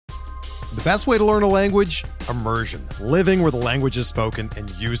The best way to learn a language? Immersion. Living where the language is spoken and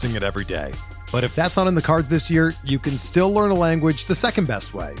using it every day. But if that's not in the cards this year, you can still learn a language the second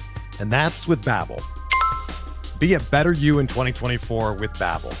best way, and that's with Babbel. Be a better you in 2024 with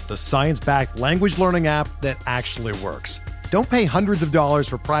Babbel, the science-backed language learning app that actually works. Don't pay hundreds of dollars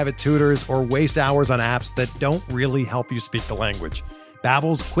for private tutors or waste hours on apps that don't really help you speak the language.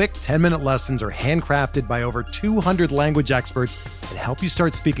 Babbel's quick 10-minute lessons are handcrafted by over 200 language experts and help you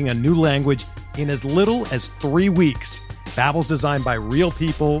start speaking a new language in as little as 3 weeks. Babbel's designed by real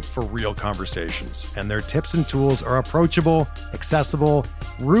people for real conversations, and their tips and tools are approachable, accessible,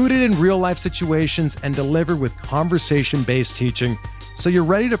 rooted in real-life situations, and delivered with conversation-based teaching, so you're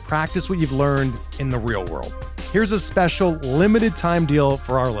ready to practice what you've learned in the real world. Here's a special limited-time deal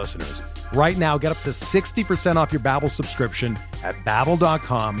for our listeners. Right now, get up to 60% off your Babbel subscription at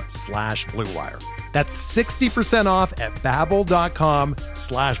babbel.com/Blue Wire. That's 60% off at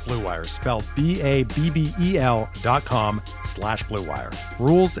babbel.com/Blue Wire, spelled BABBEL.com/Blue Wire.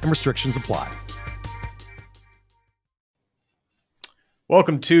 Rules and restrictions apply.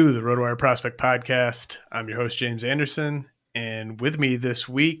 Welcome to the RotoWire Prospect Podcast. I'm your host, James Anderson, and with me this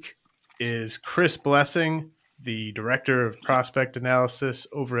week is Chris Blessing, the Director of Prospect Analysis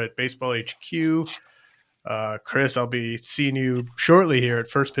over at Baseball HQ. Chris, I'll be seeing you shortly here at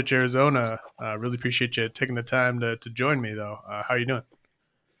First Pitch Arizona. Really appreciate you taking the time to join me, though. How are you doing?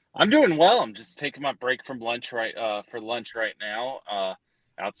 I'm doing well. I'm just taking my break from lunch right now.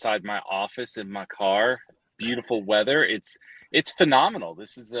 Outside my office in my car. Beautiful weather. It's phenomenal.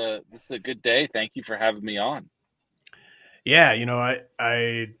 This is a good day. Thank you for having me on. Yeah,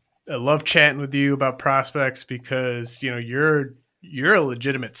 I love chatting with you about prospects because you're a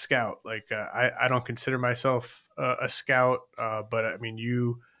legitimate scout. Like I don't consider myself a scout, but I mean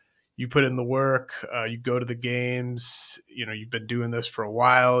you put in the work. You go to the games. You've been doing this for a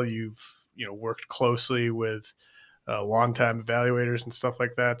while. You've worked closely with longtime evaluators and stuff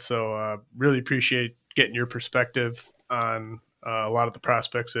like that. So really appreciate getting your perspective on a lot of the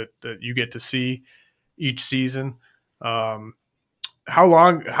prospects that you get to see each season. How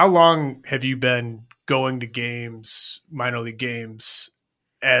long have you been going to games, minor league games,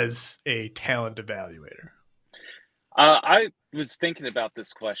 as a talent evaluator? I was thinking about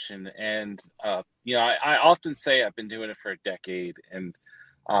this question, and I often say I've been doing it for a decade. And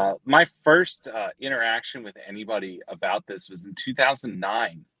my first interaction with anybody about this was in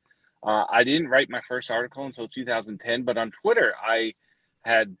 2009. I didn't write my first article until 2010, but on Twitter, I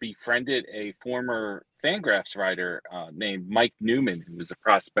had befriended a former Fangraphs writer named Mike Newman, who was a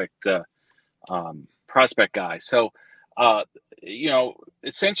prospect guy. So,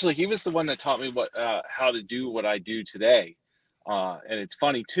 essentially, he was the one that taught me how to do what I do today. And it's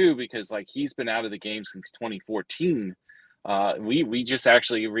funny too because he's been out of the game since 2014. We just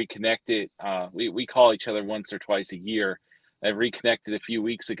actually reconnected. We call each other once or twice a year. I reconnected a few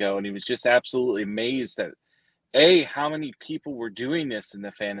weeks ago, and he was just absolutely amazed at how many people were doing this in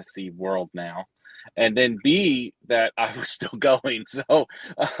the fantasy world now, and then B, that I was still going. So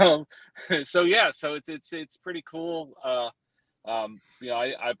it's pretty cool.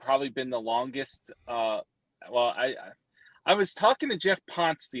 I've probably been the longest. I was talking to Jeff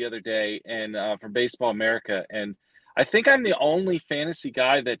Ponce the other day and from Baseball America, and I think I'm the only fantasy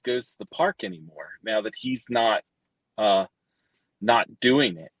guy that goes to the park anymore now that he's not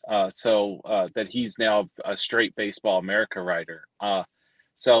doing it. That he's now a straight Baseball America writer. I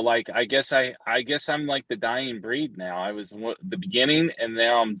guess I'm like the dying breed now. I was the beginning, and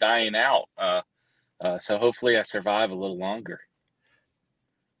now I'm dying out. So hopefully I survive a little longer.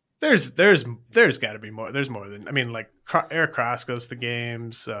 There's got to be more. There's more than Eric Cross goes to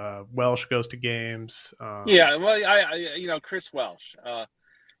games. Welsh goes to games. Chris Welsh.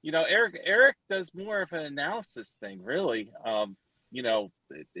 Eric does more of an analysis thing, really.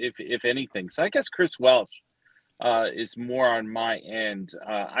 If anything. So I guess Chris Welsh is more on my end.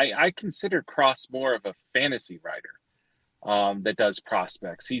 I consider Cross more of a fantasy writer that does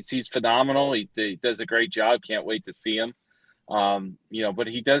prospects. He's phenomenal. He does a great job. Can't wait to see him. But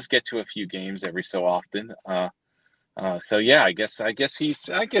he does get to a few games every so often. I guess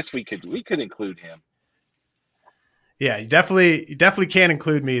we could include him. Yeah, you definitely can't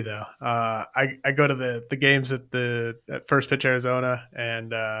include me though. I go to the games at First Pitch Arizona,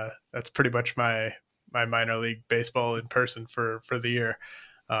 and that's pretty much my minor league baseball in person for the year.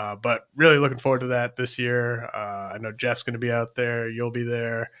 But really looking forward to that this year. I know Jeff's going to be out there. You'll be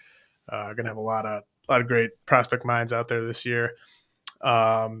there. Going to have a lot of great prospect minds out there this year.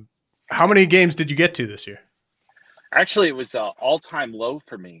 How many games did you get to this year? Actually, it was an all-time low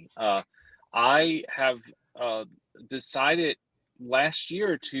for me. I have decided last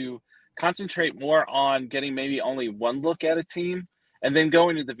year to concentrate more on getting maybe only one look at a team and then go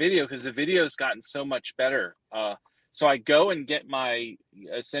into the video, because the video's gotten so much better. So I go and get my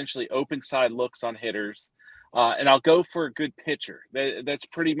essentially open side looks on hitters, and I'll go for a good pitcher. That's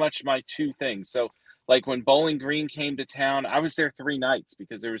pretty much my two things. So like when Bowling Green came to town, I was there 3 nights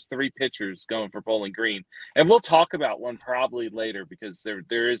because there was 3 pitchers going for Bowling Green. And we'll talk about one probably later, because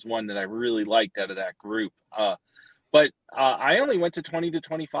there is one that I really liked out of that group. But I only went to 20 to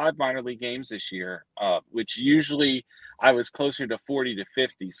 25 minor league games this year, which usually I was closer to 40 to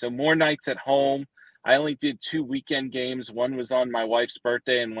 50. So more nights at home. I only did 2 weekend games. One was on my wife's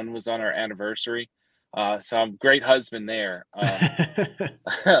birthday and one was on our anniversary. So I'm a great husband there.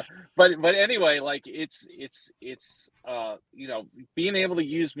 But anyway, like it's being able to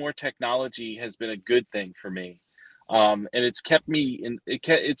use more technology has been a good thing for me. And it's kept me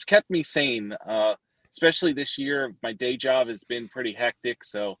sane. Especially this year, my day job has been pretty hectic,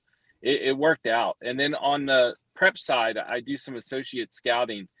 so it worked out. And then on the prep side, I do some associate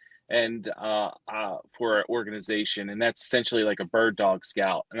scouting and for an organization, and that's essentially like a bird dog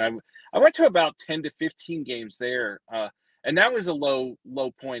scout. And I went to about 10 to 15 games there, and that was a low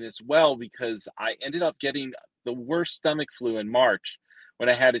point as well, because I ended up getting the worst stomach flu in March when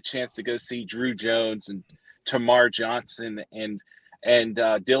I had a chance to go see Drew Jones and Tamar Johnson and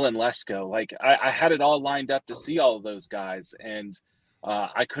Dylan Lesko. Like I had it all lined up to see all of those guys, and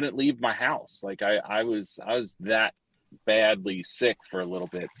I couldn't leave my house. Like I was that badly sick for a little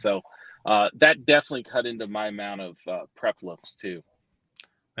bit. So that definitely cut into my amount of prep looks too.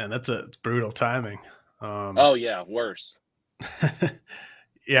 Man, it's brutal timing. Oh yeah, worse.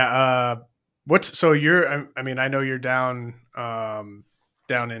 Yeah. I know you're down in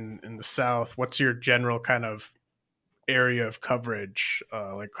the South. What's your general kind of area of coverage?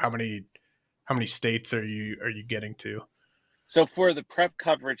 Like how many states are you getting to? So for the prep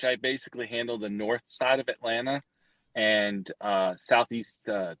coverage, I basically handle the north side of Atlanta and southeast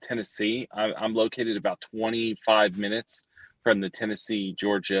Tennessee. I'm located about 25 minutes from the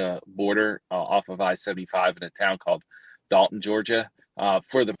Tennessee-Georgia border, off of I-75 in a town called Dalton, Georgia.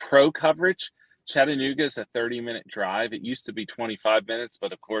 For the pro coverage, Chattanooga is a 30-minute drive. It used to be 25 minutes,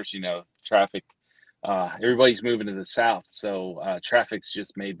 but of course, traffic. Everybody's moving to the south, so traffic's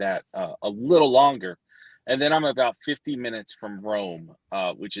just made that a little longer. And then I'm about 50 minutes from Rome,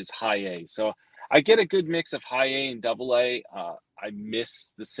 which is high A. So I get a good mix of high A and double A. I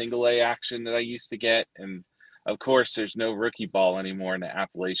miss the single A action that I used to get. And of course, there's no rookie ball anymore in the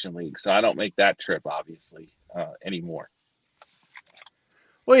Appalachian League, so I don't make that trip, obviously, anymore.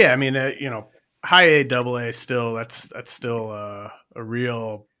 Well, yeah, I mean, high A, double A, that's still a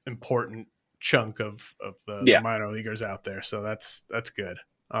real important chunk of the minor leaguers out there. So that's good.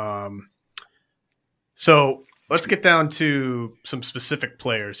 So let's get down to some specific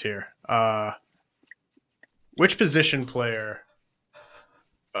players here. Which position player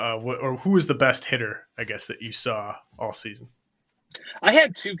or who was the best hitter, I guess, that you saw all season? I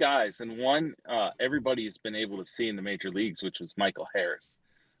had 2 guys, and one everybody has been able to see in the major leagues, which was Michael Harris.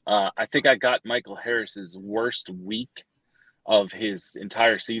 I think I got Michael Harris's worst week of his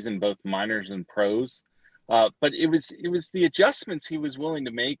entire season, both minors and pros. But it was the adjustments he was willing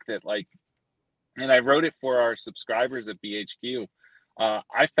to make that, like, and I wrote it for our subscribers at BHQ.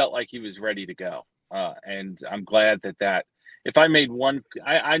 I felt like he was ready to go. And I'm glad that if I made one,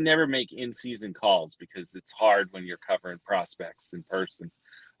 I never make in-season calls because it's hard when you're covering prospects in person,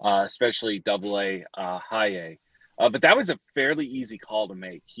 especially double A, high A. But that was a fairly easy call to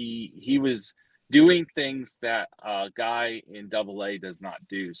make. He was doing things that a guy in double A does not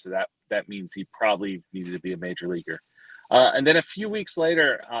do. So that means he probably needed to be a major leaguer. And then a few weeks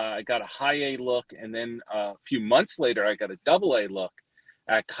later, I got a high A look. And then a few months later, I got a double A look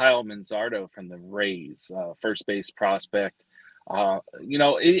at Kyle Manzardo from the Rays, first base prospect.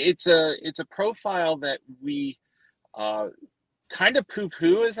 It's a profile that we kind of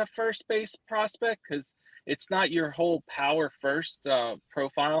poo-poo as a first base prospect because it's not your whole power first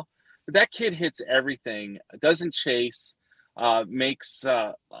profile. But that kid hits everything, doesn't chase, makes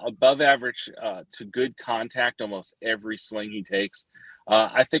above average to good contact almost every swing he takes.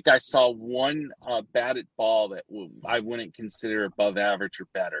 I think I saw one batted ball that I wouldn't consider above average or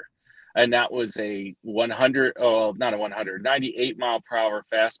better. And that was a 98 mile per hour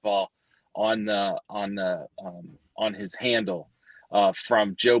fastball on his handle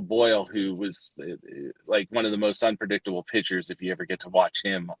from Joe Boyle, who was like one of the most unpredictable pitchers if you ever get to watch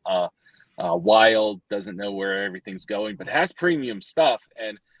him. Wild, doesn't know where everything's going, but has premium stuff.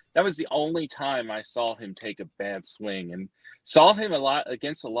 And that was the only time I saw him take a bad swing, and saw him a lot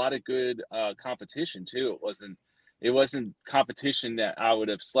against a lot of good competition too. It wasn't competition that I would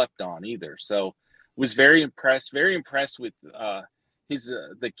have slept on either. So was very impressed with his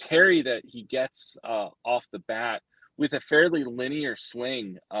the carry that he gets off the bat with a fairly linear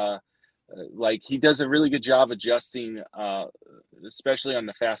swing. Like he does a really good job adjusting, especially on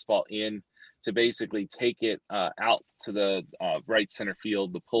the fastball in, to basically take it out to the right center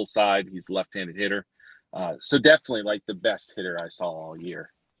field, the pull side. He's a left-handed hitter. So definitely like the best hitter I saw all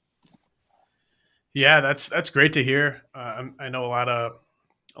year. Yeah, that's great to hear. I know a lot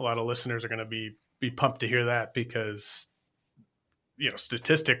of listeners are going to be pumped to hear that because,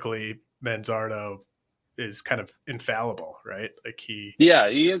 statistically, Manzardo is kind of infallible, right? Like he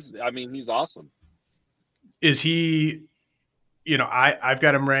is. I mean, he's awesome. Is he? I've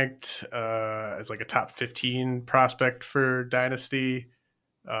got him ranked as like a top 15 prospect for Dynasty.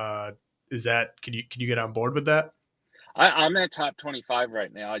 Is that can you get on board with that? I'm at top 25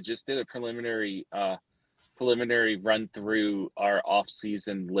 right now. I just did a preliminary run through our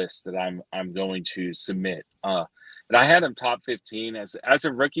off-season list that I'm going to submit. And I had him top 15 as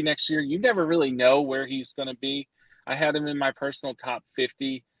a rookie next year. You never really know where he's going to be. I had him in my personal top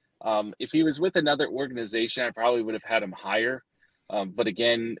 50. If he was with another organization, I probably would have had him higher. But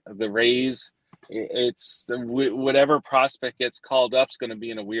again, the Rays, it's whatever prospect gets called up is going to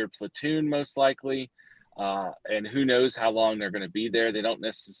be in a weird platoon most likely. And who knows how long they're going to be there. They don't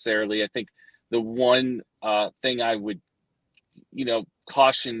necessarily. I think the one thing I would,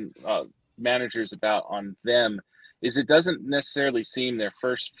 caution managers about on them is it doesn't necessarily seem their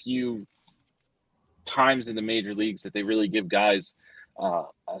first few times in the major leagues that they really give guys a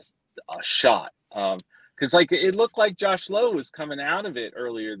shot. Because it looked like Josh Lowe was coming out of it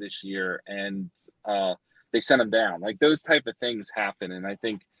earlier this year, and they sent him down. Like those type of things happen, and I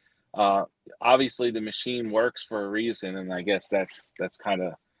think obviously the machine works for a reason, and I guess that's kind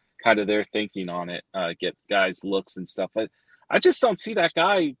of their thinking on it. Get guys looks and stuff, but I just don't see that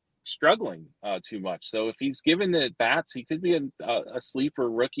guy struggling too much. So if he's given the bats, he could be a sleeper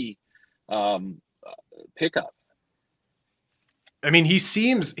rookie pickup. I mean, he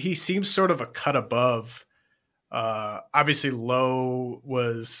seems sort of a cut above. Obviously, Lowe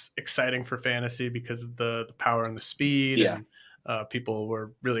was exciting for fantasy because of the power and the speed. Yeah. And people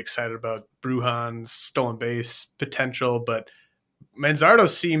were really excited about Brujan's stolen base potential. But Manzardo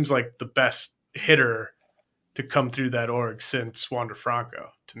seems like the best hitter to come through that org since Wander Franco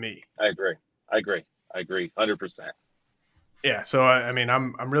to me. I agree. 100%. Yeah. So, I mean,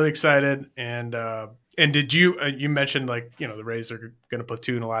 I'm really excited. And did you mentioned the Rays are going to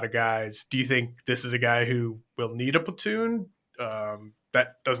platoon a lot of guys. Do you think this is a guy who will need a platoon?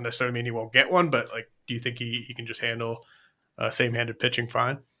 That doesn't necessarily mean he won't get one, but do you think he can just handle same-handed pitching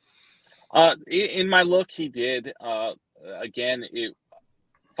fine? In my look, he did. Again,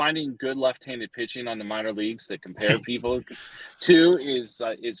 finding good left-handed pitching on the minor leagues that compare people to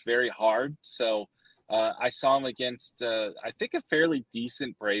is very hard. So I saw him against I think a fairly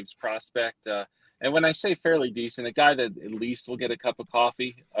decent Braves prospect. And when I say fairly decent, a guy that at least will get a cup of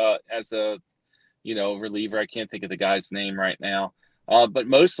coffee as a reliever. I can't think of the guy's name right now. But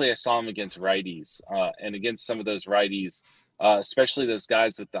mostly I saw him against righties and against some of those righties, especially those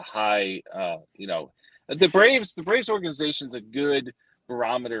guys with the high, the Braves organization's a good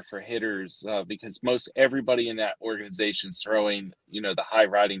barometer for hitters because most everybody in that organization is throwing, the high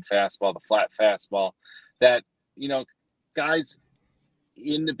riding fastball, the flat fastball that, guys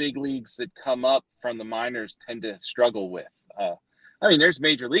in the big leagues that come up from the minors tend to struggle with. I mean, there's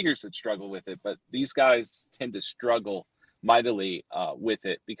major leaguers that struggle with it, but these guys tend to struggle mightily with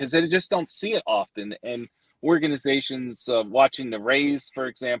it because they just don't see it often. And organizations watching the Rays, for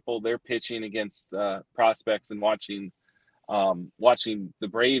example, they're pitching against prospects and watching the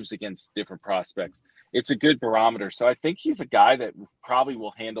Braves against different prospects. It's a good barometer. So I think he's a guy that probably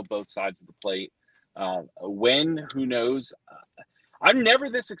will handle both sides of the plate. Who knows? I'm never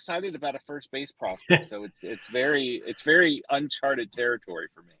this excited about a first base prospect. So it's very uncharted territory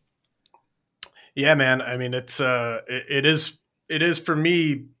for me. Yeah, man. I mean, it is for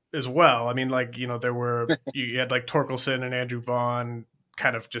me as well. I mean, there were, you had Torkelson and Andrew Vaughn,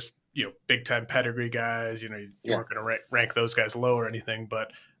 kind of just, big time pedigree guys, you weren't going to rank those guys low or anything,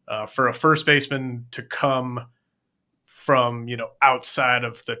 but for a first baseman to come from, outside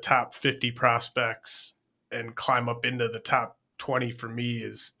of the top 50 prospects and climb up into the top 20 for me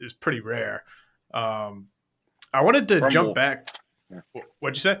is pretty rare. I wanted to jump back.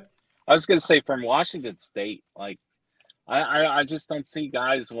 What'd you say? I was going to say from Washington State, I just don't see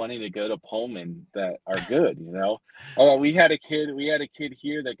guys wanting to go to Pullman that are good, Oh, we had a kid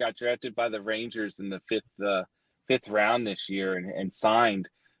here that got drafted by the Rangers in the fifth round this year and signed,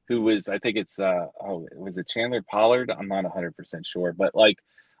 who was, I think it's was it Chandler Pollard? I'm not 100% sure, but like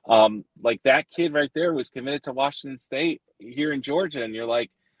that kid right there was committed to Washington State here in Georgia, and you're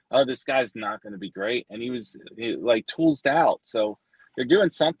like, oh, this guy's not going to be great, and he was like toolsed out. So they're doing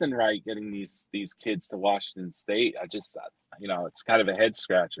something right, getting these kids to Washington State. I just, it's kind of a head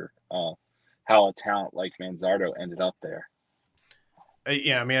scratcher how a talent like Manzardo ended up there.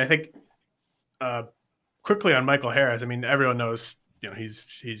 Yeah, I mean, I think quickly on Michael Harris. I mean, everyone knows,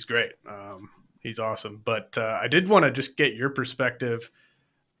 he's great. He's awesome. But I did want to just get your perspective.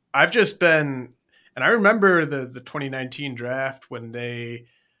 I've just been, and I remember the 2019 draft when they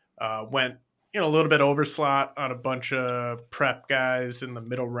went, a little bit overslot on a bunch of prep guys in the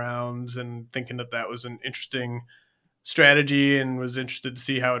middle rounds, and thinking that was an interesting strategy and was interested to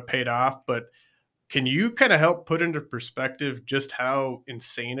see how it paid off. But can you kind of help put into perspective just how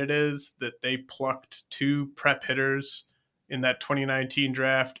insane it is that they plucked 2 prep hitters in that 2019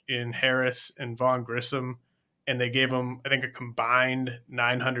 draft in Harris and Vaughn Grissom, and they gave them, I think, a combined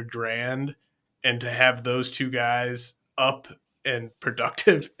 $900,000, and to have those 2 guys up and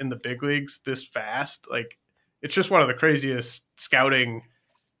productive in the big leagues this fast, like, it's just one of the craziest scouting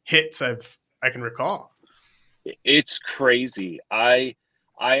hits I can recall. It's crazy. I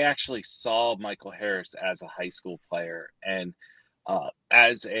actually saw Michael Harris as a high school player, and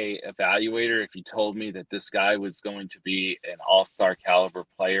as a evaluator, if you told me that this guy was going to be an all-star caliber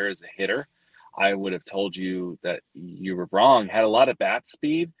player as a hitter, I would have told you that you were wrong. Had a lot of bat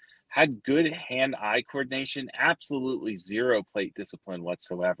speed, had good hand-eye coordination, absolutely zero plate discipline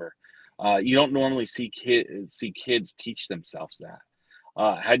whatsoever. You don't normally see kids teach themselves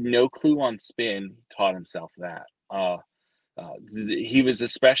that. Had no clue on spin, taught himself that. He was a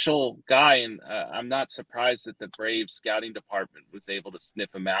special guy, and I'm not surprised that the Braves scouting department was able to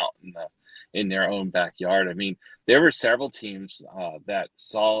sniff him out in their own backyard. I mean, there were several teams that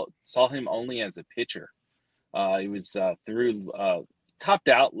saw him only as a pitcher. He was topped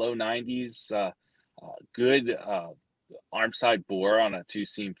out low 90s, good arm side bore on a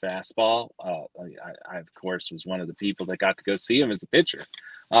 2-seam fastball. I of course was one of the people that got to go see him as a pitcher.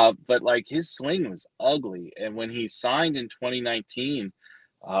 But like, his swing was ugly, and when he signed in 2019,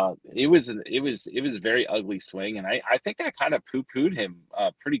 it was a very ugly swing, and I think I kind of poo-pooed him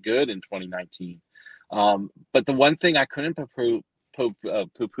pretty good in 2019. But the one thing I couldn't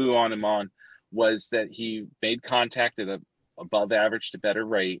poo-poo on him on was that he made contact at a above average to better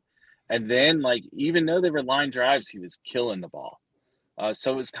rate, and then, like, even though they were line drives, he was killing the ball.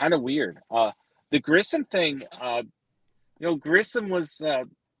 So it was kind of weird. The Grissom thing, Grissom was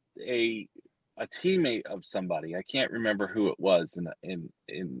a teammate of somebody. I can't remember who it was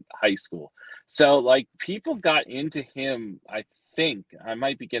in high school. So, like, people got into him. I think I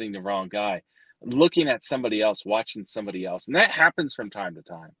might be getting the wrong guy, looking at somebody else, watching somebody else, and that happens from time to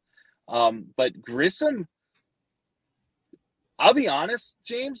time. But Grissom, I'll be honest,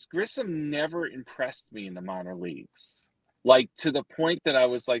 James, Grissom never impressed me in the minor leagues, like, to the point that I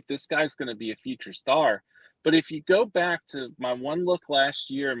was like, this guy's going to be a future star. But if you go back to my one look last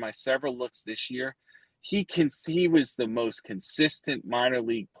year and my several looks this year, he was the most consistent minor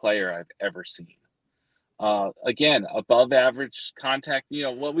league player I've ever seen. Again, above average contact,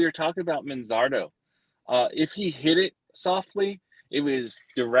 what we were talking about, Manzardo. If he hit it softly, it was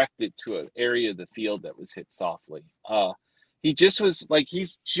directed to an area of the field that was hit softly. He just was like,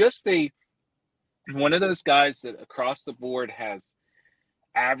 he's just one of those guys that across the board has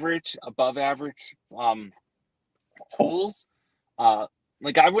average, above average holes.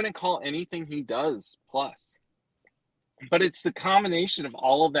 Like, I wouldn't call anything he does plus, but it's the combination of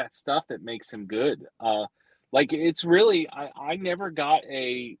all of that stuff that makes him good. Like, it's really, I never got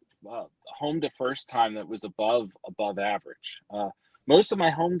a home to first time that was above average. Most of my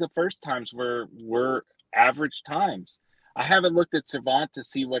home to first times were average times. I haven't looked at Savant to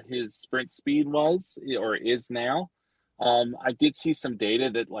see what his sprint speed was or is now. I did see some data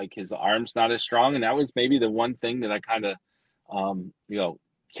that, like, his arm's not as strong, and that was maybe the one thing that I kind of,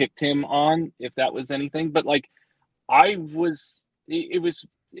 kicked him on, if that was anything. But, like, it was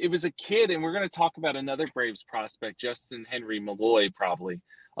a kid, and we're going to talk about another Braves prospect, Justin Henry Malloy, probably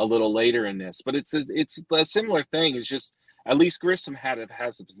a little later in this. But it's a similar thing. It's just, at least Grissom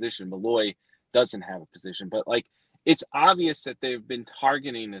has a position. Malloy doesn't have a position, but, like, it's obvious that they've been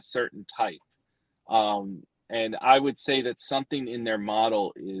targeting a certain type. And I would say that something in their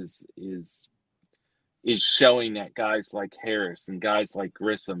model is showing that guys like Harris and guys like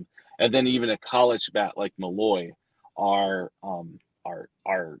Grissom, and then even a college bat like Malloy are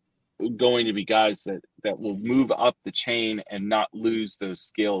going to be guys that will move up the chain and not lose those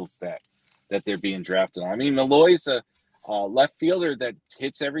skills that they're being drafted on. I mean, Malloy's left fielder that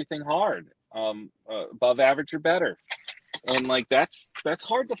hits everything hard, above average or better. And like that's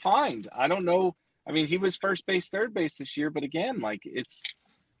hard to find. I don't know. I mean, he was first base, third base this year, but again, like it's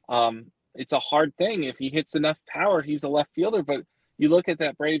a hard thing. If he hits enough power, he's a left fielder. But you look at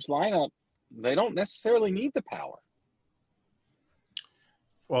that Braves lineup, they don't necessarily need the power.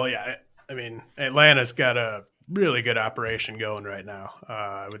 Well, yeah, I mean, Atlanta's got a really good operation going right now.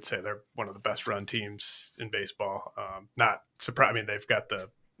 I would say they're one of the best run teams in baseball. Not surprised. I mean, they've got the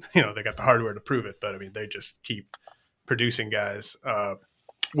hardware to prove it, but I mean, they just keep producing guys.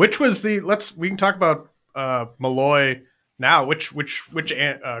 Which was we can talk about Malloy now. Which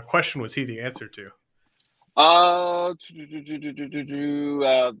question was he the answer to?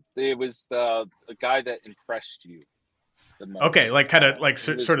 It was the guy that impressed you the most. Okay, like kind of like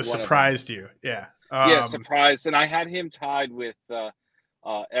sort of surprised you. Yeah. Yeah, surprised. And I had him tied with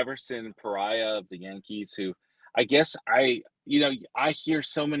Everson Pariah of the Yankees, who I guess I hear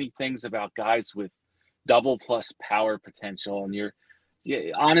so many things about guys with double plus power potential, and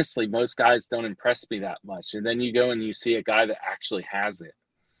honestly, most guys don't impress me that much. And then you go and you see a guy that actually has it.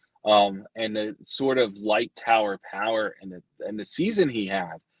 And the sort of light tower power and the season he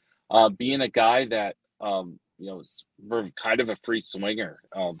had, being a guy that, is kind of a free swinger,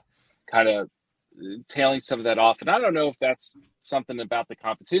 kind of tailing some of that off. And I don't know if that's something about the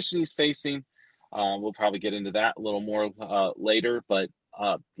competition he's facing. We'll probably get into that a little more later, but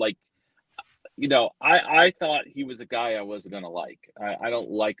I thought he was a guy I wasn't going to like. I don't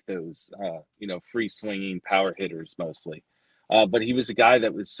like those, free swinging power hitters mostly. But he was a guy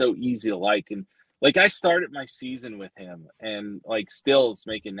that was so easy to like. And like, I started my season with him and like still is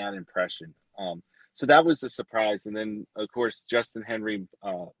making that impression. So that was a surprise. And then of course, Justin Henry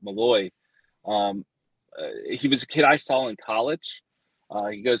Malloy, he was a kid I saw in college.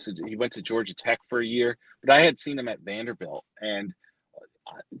 He went to Georgia Tech for a year, but I had seen him at Vanderbilt and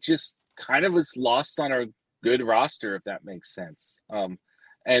just kind of was lost on our good roster, if that makes sense.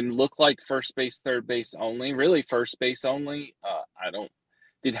 And looked like first base, third base only, really first base only.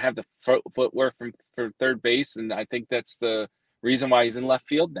 Didn't have the footwork for third base. And I think that's the reason why he's in left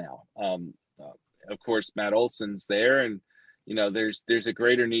field now. Of course, Matt Olson's there, and there's a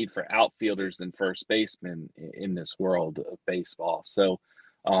greater need for outfielders than first basemen in this world of baseball. So,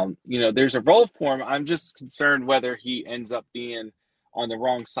 there's a role for him. I'm just concerned whether he ends up being on the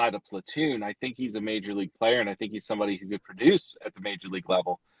wrong side of platoon. I think he's a major league player, and I think he's somebody who could produce at the major league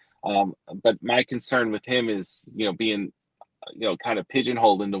level. But my concern with him is, being, kind of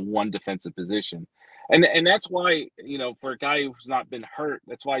pigeonholed into one defensive position. And that's why, for a guy who's not been hurt,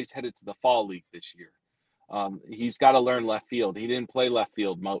 that's why he's headed to the fall league this year. He's got to learn left field. He didn't play left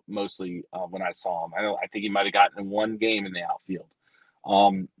field mostly when I saw him. I think he might have gotten in one game in the outfield.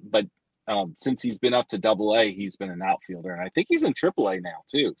 But since he's been up to AA, he's been an outfielder. And I think he's in AAA now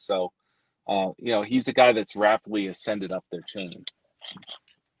too. So, he's a guy that's rapidly ascended up their chain.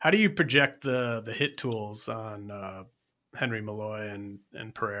 How do you project the hit tools on Henry Malloy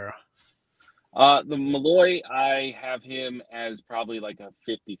and Pereira? The Malloy, I have him as probably like a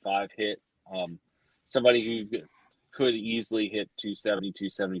 55 hit. Somebody who could easily hit 270,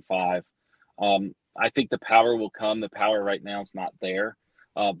 275. I think the power will come. The power right now is not there.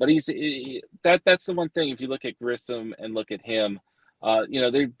 But that's the one thing. If you look at Grissom and look at him,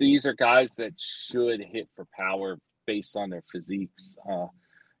 these are guys that should hit for power based on their physiques.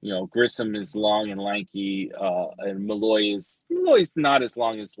 Grissom is long and lanky, and Malloy's not as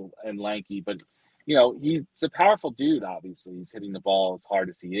long and lanky, but he's a powerful dude. Obviously, he's hitting the ball as hard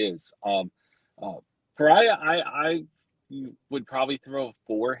as he is. Pariah, I would probably throw a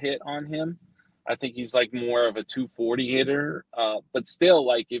 4 hit on him. I think he's like more of a 240 hitter, but still,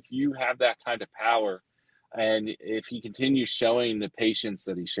 like if you have that kind of power, and if he continues showing the patience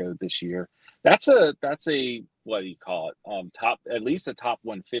that he showed this year, that's a what do you call it? At least a top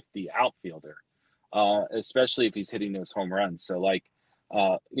 150 outfielder, especially if he's hitting those home runs. So like,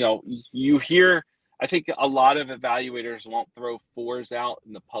 you hear, I think a lot of evaluators won't throw 4s out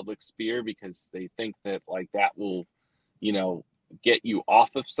in the public sphere because they think that like that will, get you off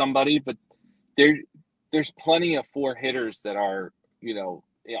of somebody. But there's plenty of 4 hitters that are,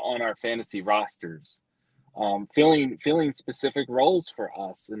 on our fantasy rosters, filling specific roles for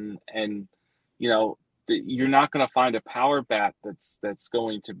us. And you're not going to find a power bat that's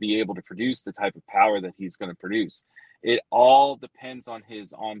going to be able to produce the type of power that he's going to produce. It all depends on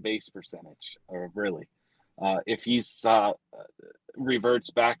his on-base percentage, or really. If he's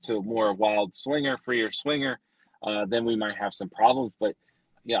reverts back to a more wild swinger, freer swinger, then we might have some problems. But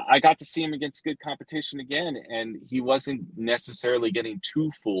I got to see him against good competition again, and he wasn't necessarily getting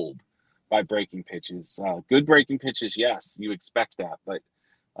too fooled by breaking pitches. Good breaking pitches, yes, you expect that, but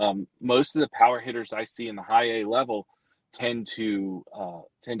most of the power hitters I see in the high A level tend to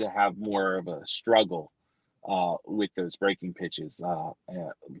have more of a struggle with those breaking pitches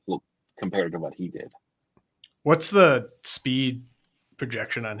compared to what he did. What's the speed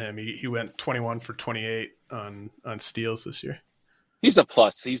projection on him? He went 21 for 28 on steals this year. He's a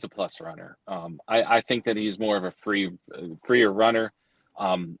plus runner. I think that he's more of a freer runner.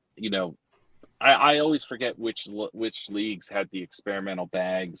 I always forget which leagues had the experimental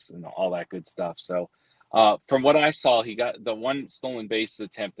bags and all that good stuff. So from what I saw, he got the one stolen base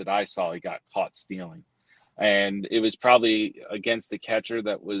attempt that I saw, he got caught stealing. And it was probably against a catcher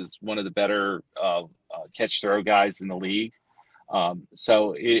that was one of the better catch throw guys in the league.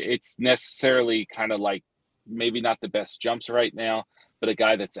 So it's necessarily kind of like maybe not the best jumps right now, but a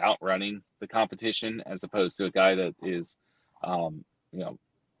guy that's outrunning the competition as opposed to a guy that is,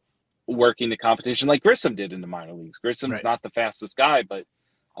 working the competition like Grissom did in the minor leagues. Grissom's not the fastest guy, but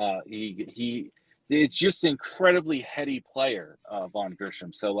he it's just an incredibly heady player, Vaughn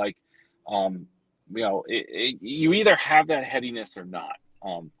Grissom. So like, you either have that headiness or not.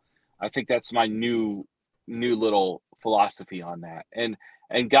 I think that's my new little philosophy on that. And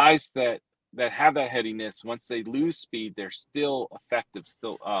guys that have that headiness, once they lose speed, they're still effective,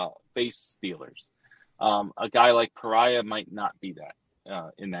 base stealers. A guy like Pariah might not be that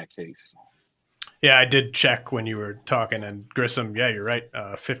in that case. Yeah, I did check when you were talking, and Grissom, yeah, you're right.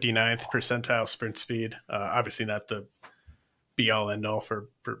 59th percentile sprint speed. Obviously not the be-all, end-all for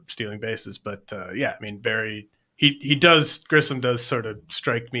stealing bases, but yeah, I mean, Grissom does sort of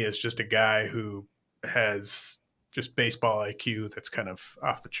strike me as just a guy who has just baseball IQ that's kind of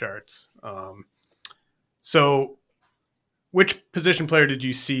off the charts. So which position player did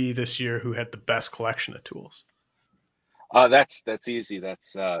you see this year who had the best collection of tools? That's easy.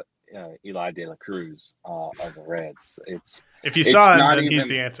 That's Eli De La Cruz of the Reds. If you saw him, then he's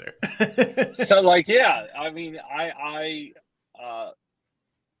the answer. So, like, yeah, I mean, I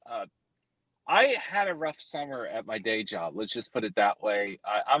had a rough summer at my day job. Let's just put it that way.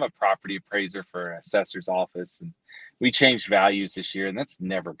 I'm a property appraiser for an assessor's office, and we changed values this year, and that's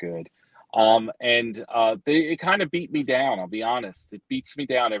never good. It kind of beat me down. I'll be honest. It beats me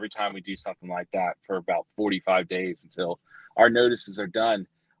down every time we do something like that for about 45 days until our notices are done.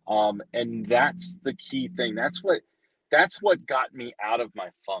 And that's the key thing. That's what got me out of my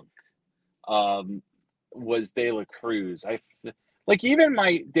funk. Was De La Cruz. Even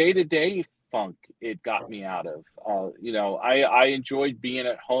my day-to-day funk, it got me out of. I enjoyed being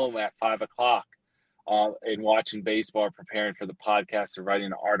at home at 5:00 and watching baseball, preparing for the podcast or writing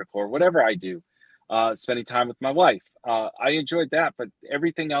an article or whatever I do, spending time with my wife. I enjoyed that, but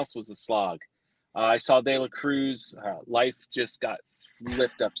everything else was a slog. I saw De La Cruz. Life just got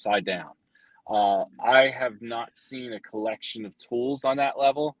flipped upside down. I have not seen a collection of tools on that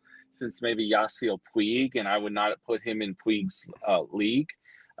level since maybe Yasiel Puig, and I would not have put him in Puig's league.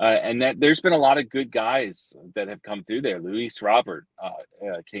 And that there's been a lot of good guys that have come through there. Luis Robert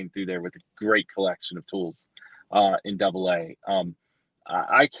came through there with a great collection of tools in AA.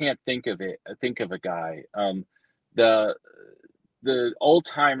 I can't think of a guy. The old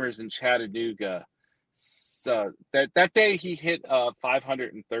timers in Chattanooga. So that day he hit a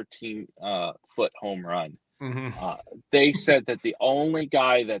 513 foot home run. Mm-hmm. They said that the only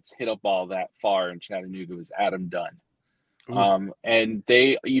guy that's hit a ball that far in Chattanooga was Adam Dunn. And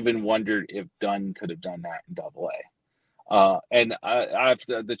they even wondered if Dunn could have done that in AA. And I've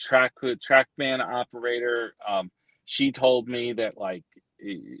the TrackMan operator. She told me that like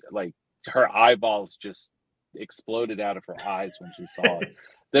her eyeballs just exploded out of her eyes when she saw it.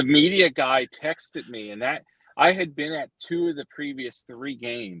 The media guy texted me, and that I had been at 2 of the previous 3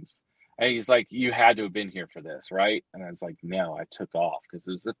 games, and he's like, "You had to have been here for this, right?" And I was like, "No, I took off because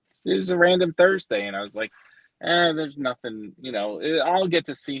it was a random Thursday," and I was like, there's nothing, I'll get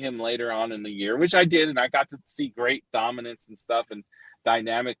to see him later on in the year, which I did. And I got to see great dominance and stuff and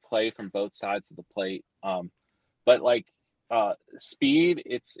dynamic play from both sides of the plate. But like speed,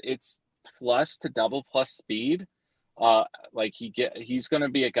 it's plus to double plus speed. He's going to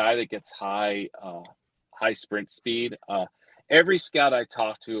be a guy that gets high sprint speed. Every scout I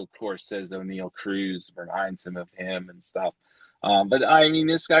talk to, of course, says O'Neill Cruz reminds him of him and stuff. But I mean,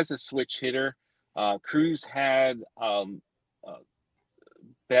 this guy's a switch hitter. Cruz had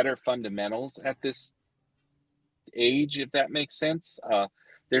better fundamentals at this age, if that makes sense.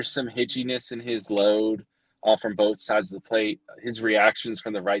 There's some hitchiness in his load from both sides of the plate. His reactions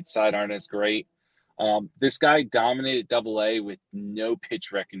from the right side aren't as great. This guy dominated AA with no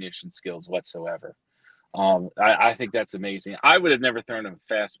pitch recognition skills whatsoever. I think that's amazing. I would have never thrown him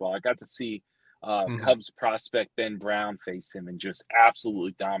a fastball. I got to see Cubs prospect Ben Brown face him and just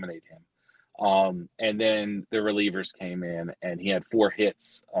absolutely dominate him. And then the relievers came in, and he had 4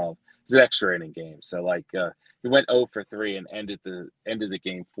 hits. It was an extra inning game, so he went 0 for 3 and ended the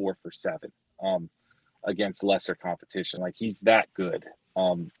game 4 for 7 against lesser competition. Like, he's that good.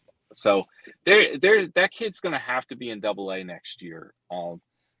 So that kid's going to have to be in Double-A next year,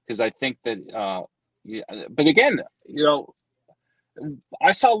 because I think that. Yeah, but again,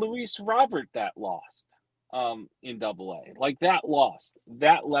 I saw Luis Robert that lost in Double-A, like that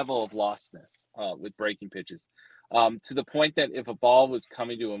level of lostness with breaking pitches, to the point that if a ball was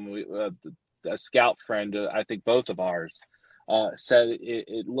coming to him, a scout friend, I think both of ours, said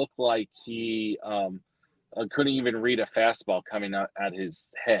it looked like he couldn't even read a fastball coming out at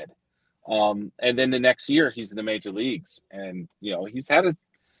his head. And then the next year he's in the major leagues, and he's had a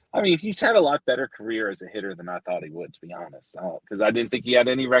lot better career as a hitter than I thought he would, to be honest, because I didn't think he had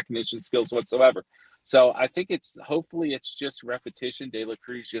any recognition skills whatsoever. So I think hopefully it's just repetition. De La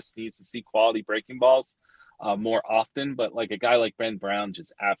Cruz just needs to see quality breaking balls more often. But like a guy like Ben Brown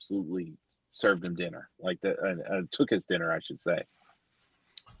just absolutely served him dinner, took his dinner, I should say.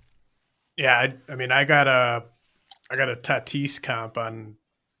 Yeah, I got a Tatis comp on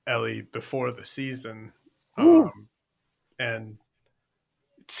Ellie before the season, and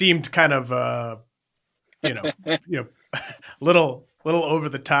seemed kind of little over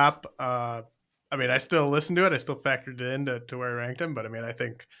the top. I still listened to it. I still factored it into where I ranked him, but I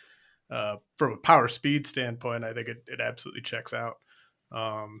think from a power speed standpoint, I think it absolutely checks out.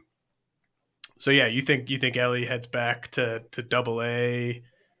 So yeah, you think Ellie heads back to Double-A,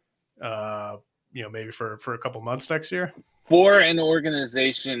 maybe for a couple months next year? For an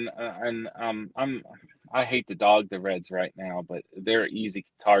organization, and I hate to dog the Reds right now, but they're an easy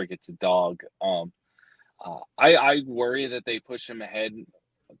target to dog. I worry that they push him ahead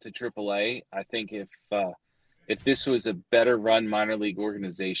to AAA. I think if this was a better run minor league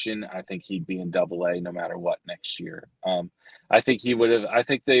organization, I think he'd be in Double-A no matter what next year. I think he would have. I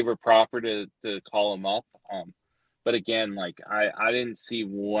think they were proper to call him up. But again, I didn't see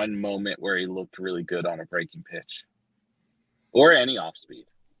one moment where he looked really good on a breaking pitch or any off speed.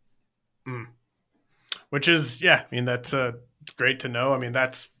 Which is, that's it's great to know.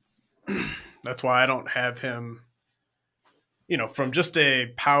 That's why I don't have him, from just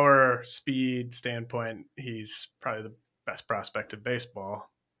a power speed standpoint, he's probably the best prospect in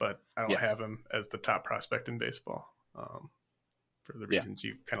baseball, but I don't have him as the top prospect in baseball for the reasons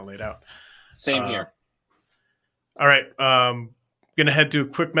you kind of laid out. Same here. All right. Going to head to a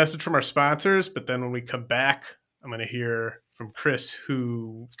quick message from our sponsors, but then when we come back, I'm going to hear from Chris,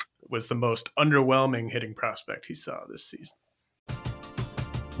 who was the most underwhelming hitting prospect he saw this season.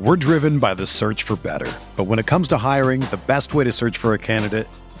 We're driven by the search for better. But when it comes to hiring, the best way to search for a candidate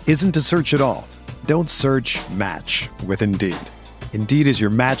isn't to search at all. Don't search, match with Indeed. Indeed is your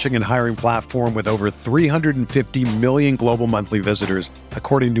matching and hiring platform with over 350 million global monthly visitors,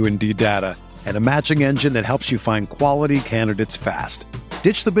 according to Indeed data, and a matching engine that helps you find quality candidates fast.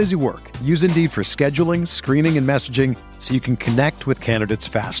 Ditch the busy work. Use Indeed for scheduling, screening, and messaging so you can connect with candidates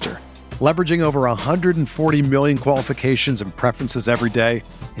faster. Leveraging over 140 million qualifications and preferences every day,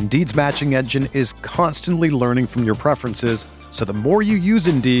 Indeed's matching engine is constantly learning from your preferences, so the more you use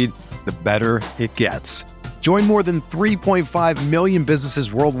Indeed, the better it gets. Join more than 3.5 million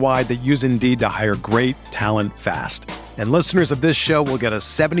businesses worldwide that use Indeed to hire great talent fast. And listeners of this show will get a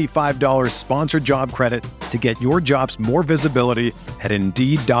 $75 sponsored job credit to get your jobs more visibility at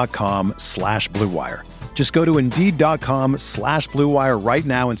Indeed.com/Blue Wire. Just go to Indeed.com/Blue Wire right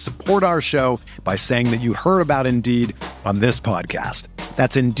now and support our show by saying that you heard about Indeed on this podcast.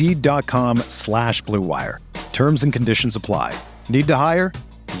 That's Indeed.com/Blue Wire. Terms and conditions apply. Need to hire?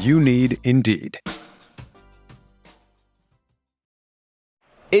 You need Indeed.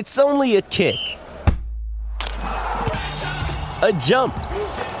 It's only a kick, a jump,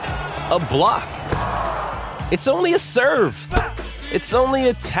 a block. It's only a serve. It's only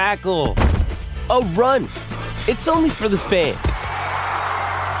a tackle, a run. It's only for the fans.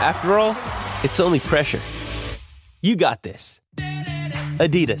 After all, it's only pressure. You got this.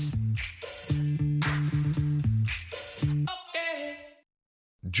 Adidas.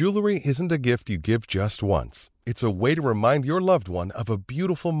 Jewelry isn't a gift you give just once. It's a way to remind your loved one of a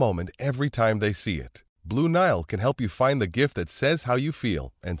beautiful moment every time they see it. Blue Nile can help you find the gift that says how you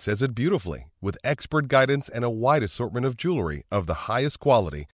feel and says it beautifully, with expert guidance and a wide assortment of jewelry of the highest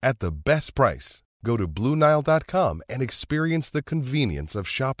quality at the best price. Go to BlueNile.com and experience the convenience of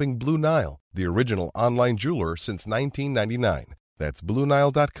shopping Blue Nile, the original online jeweler since 1999. That's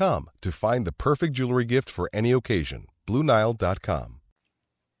BlueNile.com to find the perfect jewelry gift for any occasion. BlueNile.com.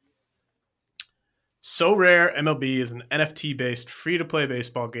 So Rare MLB is an NFT-based free-to-play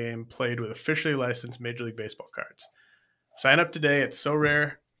baseball game played with officially licensed Major League Baseball cards. Sign up today at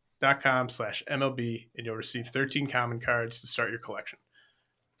sorare.com/MLB and you'll receive 13 common cards to start your collection.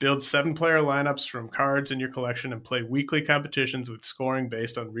 Build 7-player lineups from cards in your collection and play weekly competitions with scoring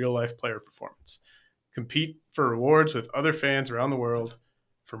based on real-life player performance. Compete for rewards with other fans around the world.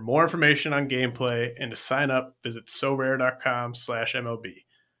 For more information on gameplay and to sign up, visit sorare.com/MLB.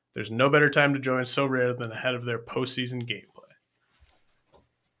 There's no better time to join So Rare than ahead of their postseason gameplay.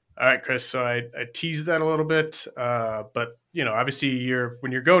 All right, Chris. So I teased that a little bit, but obviously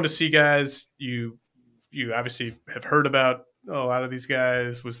when you're going to see guys, you obviously have heard about a lot of these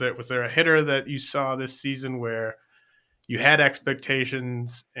guys. Was there a hitter that you saw this season where you had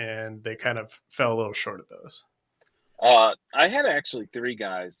expectations and they kind of fell a little short of those? I had actually 3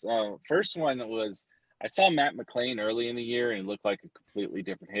 guys. First one was I saw Matt McLain early in the year and looked like a completely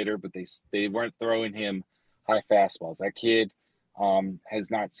different hitter, but they weren't throwing him high fastballs. That kid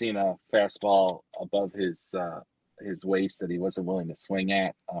has not seen a fastball above his waist that he wasn't willing to swing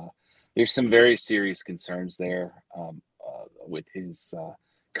at. There's some very serious concerns there with his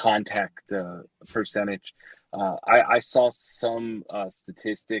contact percentage. I saw some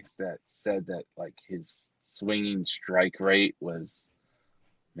statistics that said that like his swinging strike rate was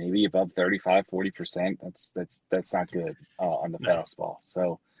maybe above 35-40%. That's not good on the fastball.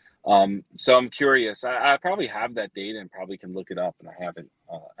 So I'm curious. I probably have that data and probably can look it up, and I haven't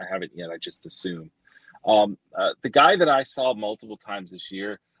yet. I just assume. The guy that I saw multiple times this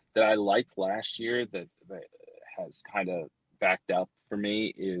year that I liked last year that has kind of backed up for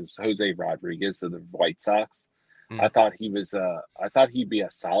me is Jose Rodriguez of the White Sox. I thought he'd be a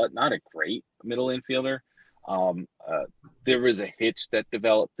solid, not a great middle infielder. There was a hitch that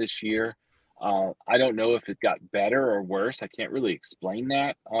developed this year. I don't know if it got better or worse. I can't really explain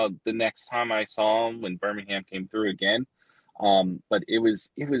that the next time I saw him when Birmingham came through again. But it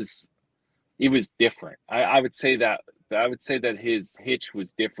was different. I would say that his hitch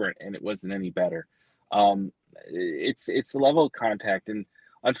was different and it wasn't any better. It's the level of contact, and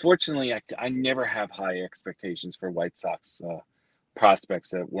unfortunately I never have high expectations for White Sox prospects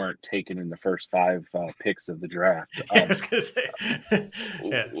that weren't taken in the first 5 picks of the draft. I was gonna say,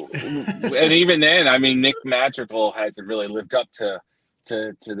 yeah. And even then, I mean, Nick Madrigal hasn't really lived up to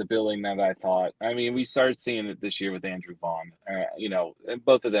the billing that I thought. I mean, we started seeing it this year with Andrew Vaughn. And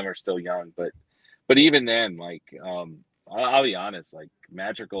both of them are still young, but even then, like, I'll be honest, like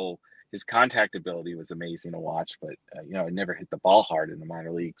Madrigal, his contact ability was amazing to watch, but it never hit the ball hard in the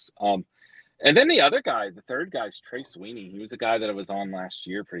minor leagues. And then the other guy, the third guy, is Trey Sweeney. He was a guy that I was on last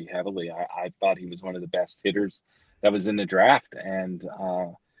year pretty heavily. I thought he was one of the best hitters that was in the draft. And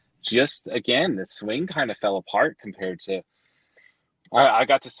just, again, the swing kind of fell apart compared to – I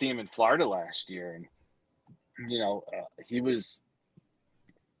got to see him in Florida last year. And,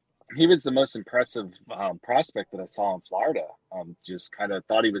 he was the most impressive prospect that I saw in Florida. Just kind of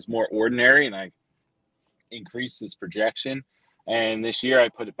thought he was more ordinary, and I increased his projection. And this year I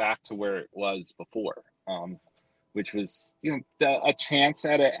put it back to where it was before, which was, a chance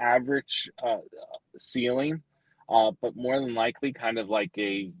at an average ceiling, but more than likely kind of like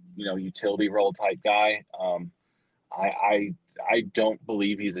a, utility role type guy. I don't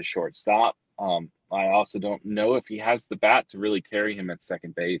believe he's a shortstop. I also don't know if he has the bat to really carry him at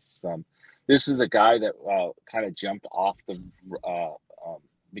second base. This is a guy that kind of jumped off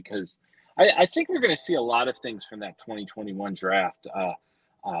because I think we're going to see a lot of things from that 2021 draft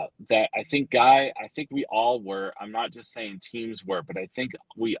that I think we all were. I'm not just saying teams were, but I think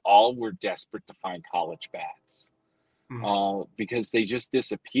we all were desperate to find college bats because they just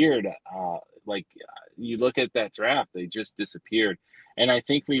disappeared. You look at that draft, they just disappeared. And I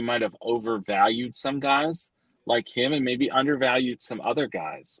think we might have overvalued some guys like him and maybe undervalued some other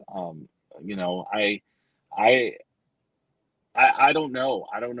guys. I don't know.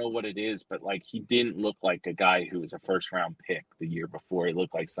 I don't know what it is, but like he didn't look like a guy who was a first round pick the year before. He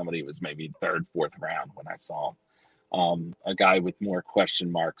looked like somebody who was maybe 3rd, 4th round when I saw him. A guy with more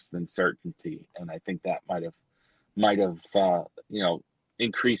question marks than certainty, and I think that might have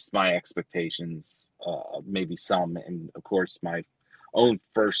increased my expectations maybe some. And of course, my own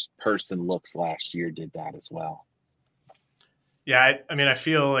first person looks last year did that as well. Yeah, I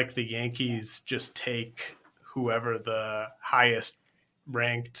feel like the Yankees just take whoever the highest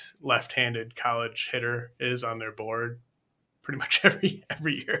ranked left-handed college hitter is on their board pretty much every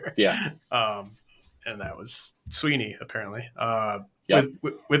year. Yeah. And that was Sweeney apparently. Yep.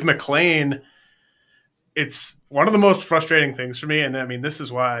 With McLain, it's one of the most frustrating things for me. And I mean, this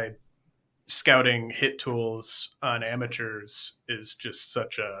is why scouting hit tools on amateurs is just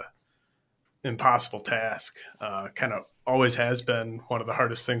such a impossible task. Kind of always has been one of the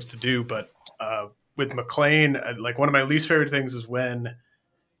hardest things to do. But with McLean, like one of my least favorite things is when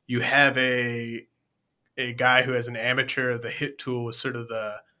you have a guy who has an amateur, the hit tool is sort of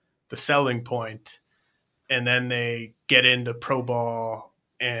the selling point, and then they get into pro ball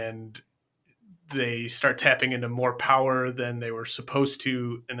and they start tapping into more power than they were supposed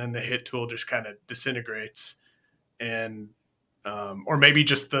to, and then the hit tool just kind of disintegrates. And or maybe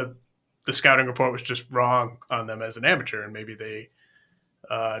just the scouting report was just wrong on them as an amateur, and maybe they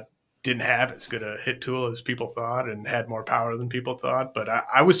didn't have as good a hit tool as people thought and had more power than people thought. But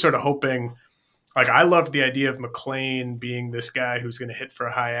I was sort of hoping, like, I loved the idea of McLean being this guy who's going to hit for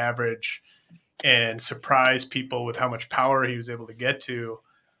a high average and surprise people with how much power he was able to get to.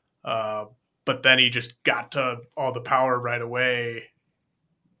 But then he just got to all the power right away.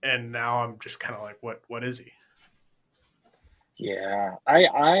 And now I'm just kind of like, what is he? Yeah.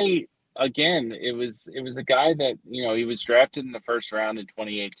 I again, it was a guy that, you know, he was drafted in the first round in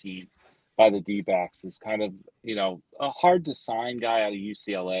 2018 by the D-backs. This kind of, you know, a hard to sign guy out of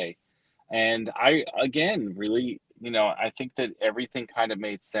UCLA. And I, again, really, you know, I think that everything kind of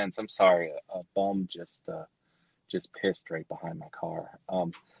made sense. I'm sorry, a bum just pissed right behind my car.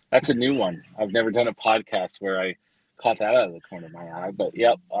 That's a new one. I've never done a podcast where I caught that out of the corner of my eye. But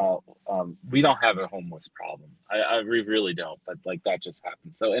yep, we don't have a homeless problem. We really don't. But like that just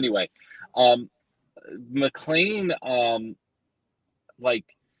happened. So anyway, McLean, like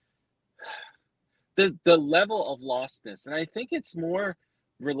the level of lostness, and I think it's more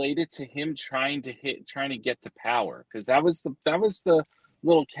related to him trying to get to power, because that was the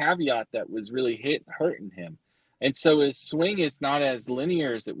little caveat that was really hurting him. And so his swing is not as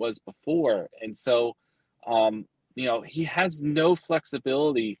linear as it was before. And so, you know, he has no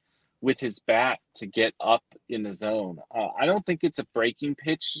flexibility with his bat to get up in the zone. I don't think it's a breaking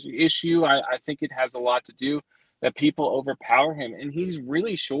pitch issue. I think it has a lot to do that people overpower him. And he's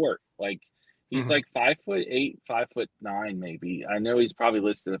really short. Like, he's like 5'8", 5'9", maybe. I know he's probably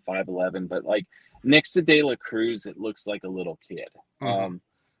listed at 5'11", but like next to De La Cruz, it looks like a little kid.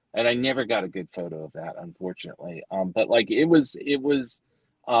 And I never got a good photo of that, unfortunately. But like his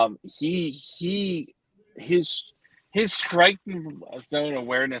strike zone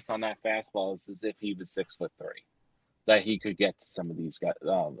awareness on that fastball is as if he was 6'3", that he could get to some of these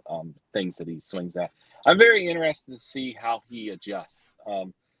things that he swings at. I'm very interested to see how he adjusts.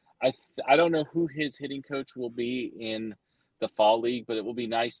 I don't know who his hitting coach will be in the fall league, but it will be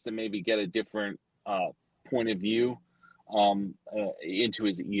nice to maybe get a different point of view into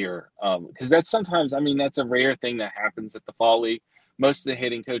his ear, because that's sometimes, I mean, that's a rare thing that happens at the fall league. Most of the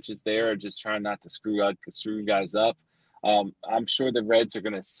hitting coaches there are just trying not to screw guys up. I'm sure the Reds are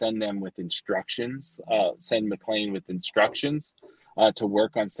going to send them with instructions, send McLean with instructions to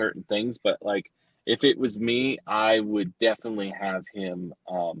work on certain things. But like, if it was me, I would definitely have him,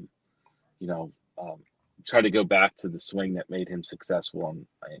 try to go back to the swing that made him successful in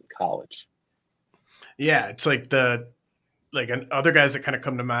college. Yeah, it's like other guys that kind of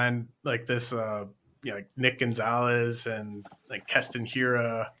come to mind, like this, like Nick Gonzalez and like Keston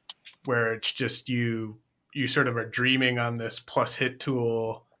Hiura, where it's just you sort of are dreaming on this plus hit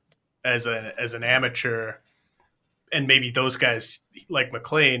tool as an amateur, and maybe those guys like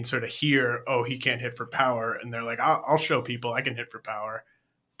McLean sort of hear, oh, he can't hit for power, and they're like, I'll show people I can hit for power,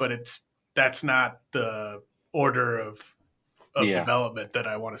 but that's not the order of development that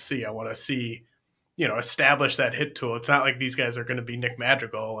I want to see. I want to see, establish that hit tool. It's not like these guys are going to be Nick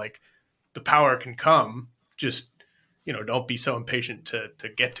Madrigal. Like, the power can come, just, don't be so impatient to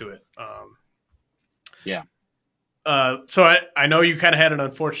get to it. So I know you kind of had an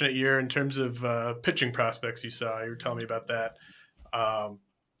unfortunate year in terms of pitching prospects you saw. You were telling me about that.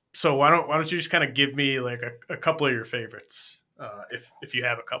 So why don't you just kind of give me like a couple of your favorites, if you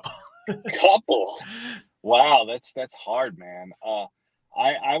have a couple. Couple. Wow, that's hard, man.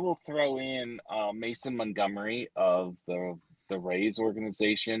 I will throw in Mason Montgomery of the Rays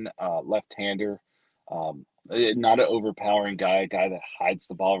organization, left-hander, not an overpowering guy, a guy that hides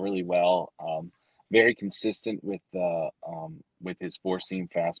the ball really well. Very consistent with his four-seam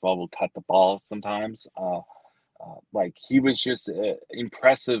fastball. Will cut the ball sometimes. Like, he was just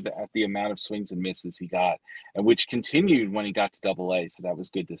impressive at the amount of swings and misses he got, and which continued when he got to Double-A. So that was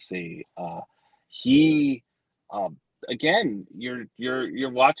good to see. He again, you're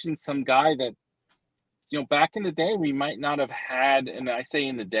watching some guy that, back in the day we might not have had, and I say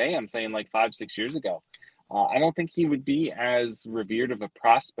in the day, I'm saying like 5-6 years ago. I don't think he would be as revered of a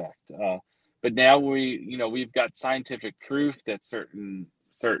prospect. But now we've got scientific proof that certain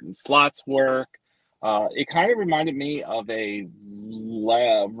slots work. It kind of reminded me of a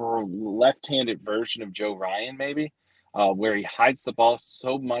left-handed version of Joe Ryan, maybe, where he hides the ball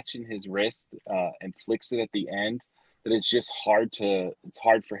so much in his wrist and flicks it at the end that it's hard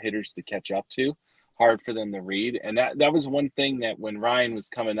for hitters to catch up to, hard for them to read. And that was one thing that when Ryan was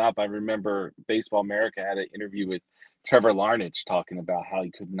coming up, I remember Baseball America had an interview with Trevor Larnach talking about how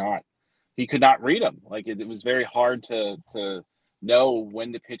he could not read him. Like it was very hard to know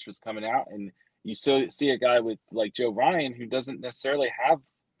when the pitch was coming out. And you still see a guy with like Joe Ryan who doesn't necessarily have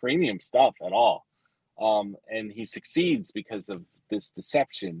premium stuff at all. And he succeeds because of this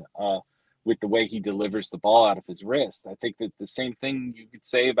deception with the way he delivers the ball out of his wrist. I think that the same thing you could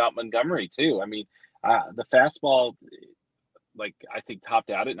say about Montgomery too. I mean, the fastball, like I think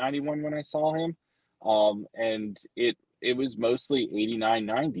topped out at 91 when I saw him. And it was mostly 89,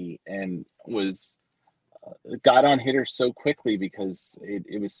 90 and was got on hitters so quickly because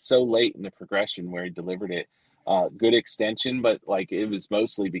it was so late in the progression where he delivered it. Good extension, but like it was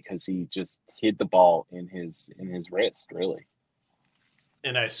mostly because he just hid the ball in his wrist, really.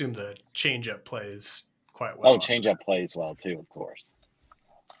 And I assume the changeup plays quite well. Oh, changeup plays well too, of course.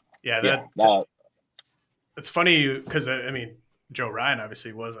 Yeah, it's funny because I mean Joe Ryan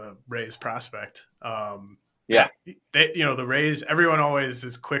obviously was a Rays prospect. Yeah. The Rays, everyone always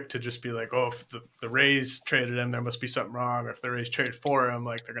is quick to just be like, oh, if the Rays traded him, there must be something wrong. Or if the Rays traded for him,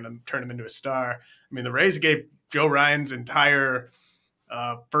 like they're going to turn him into a star. I mean, the Rays gave Joe Ryan's entire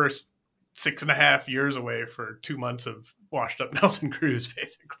first 6.5 years away for 2 months of washed up Nelson Cruz,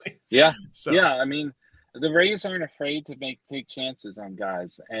 basically. Yeah. So, yeah. I mean, the Rays aren't afraid to take chances on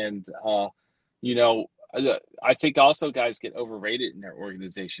guys. And, I think also guys get overrated in their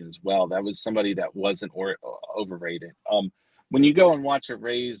organization as well. That was somebody that wasn't overrated. When you go and watch a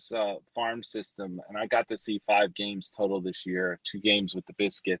Rays farm system, and I got to see 5 games total this year, 2 games with the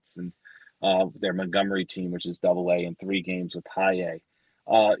Biscuits and their Montgomery team, which is AA, and 3 games with High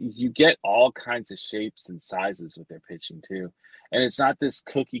A. You get all kinds of shapes and sizes with their pitching too. And it's not this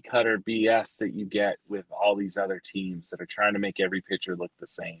cookie cutter BS that you get with all these other teams that are trying to make every pitcher look the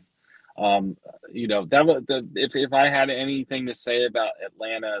same. That was if I had anything to say about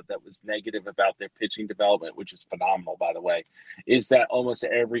Atlanta that was negative about their pitching development, which is phenomenal, by the way, is that almost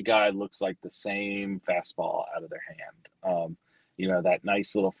every guy looks like the same fastball out of their hand. That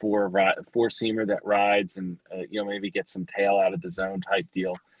nice little four-seamer that rides and, maybe get some tail out of the zone type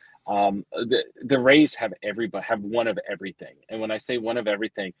deal. The Rays have one of everything. And when I say one of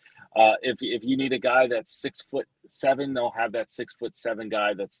everything, if you need a guy that's 6'7", they'll have that 6'7"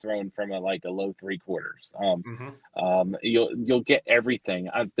 guy that's thrown from a low 3/4. You'll get everything.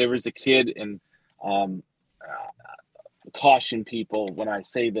 There was a kid, and caution people when I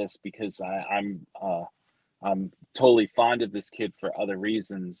say this because I'm totally fond of this kid for other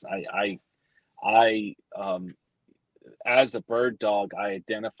reasons. I as a bird dog, I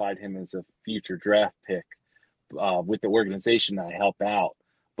identified him as a future draft pick with the organization I help out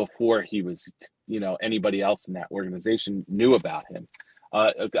before he was, anybody else in that organization knew about him.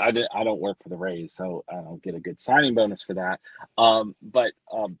 I don't work for the Rays, so I don't get a good signing bonus for that. But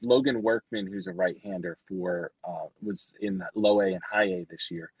Logan Workman, who's a right-hander was in low A and high A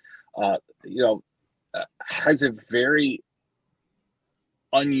this year, has a very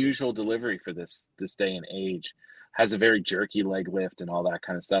unusual delivery for this day and age. Has a very jerky leg lift and all that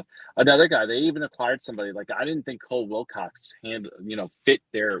kind of stuff. Another guy, they even acquired somebody I didn't think Cole Wilcox fit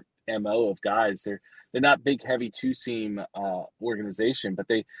their MO of guys. They're not big, heavy 2-seam organization, but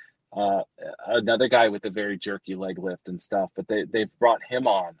they another guy with a very jerky leg lift and stuff. But they've brought him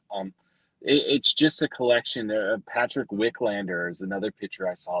on. It's just a collection. Patrick Wicklander is another pitcher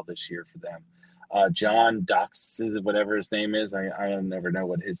I saw this year for them. John Dox, whatever his name is. I never know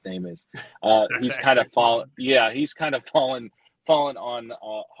what his name is. He's kind of fallen. Yeah, he's kind of fallen on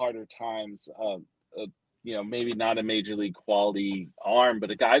harder times. Maybe not a major league quality arm,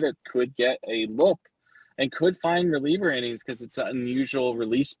 but a guy that could get a look and could find reliever innings because it's an unusual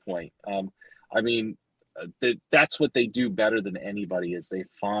release point. That's what they do better than anybody is they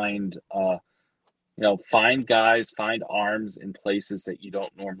find guys, find arms in places that you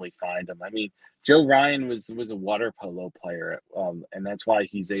don't normally find them. I mean, Joe Ryan was a water polo player, and that's why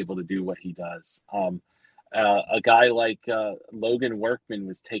he's able to do what he does. A guy like Logan Workman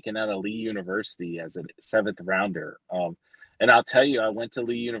was taken out of Lee University as a 7th rounder. And I'll tell you, I went to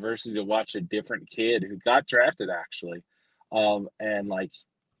Lee University to watch a different kid who got drafted, actually.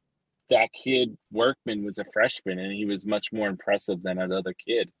 That kid, Workman, was a freshman, and he was much more impressive than another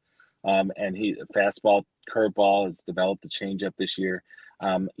kid. And he fastball, curveball, has developed a changeup this year.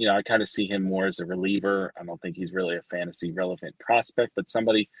 I kind of see him more as a reliever. I don't think he's really a fantasy relevant prospect, but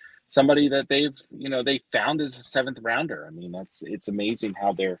somebody that they found as a 7th rounder. I mean, it's amazing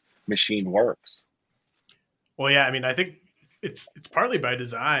how their machine works. Well, yeah, I mean, I think it's partly by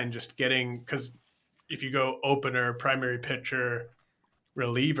design, just because if you go opener, primary pitcher,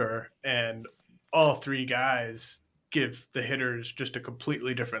 reliever, and all 3 guys give the hitters just a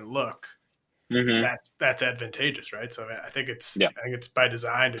completely different look. Mm-hmm. That's advantageous, right? So I think it's by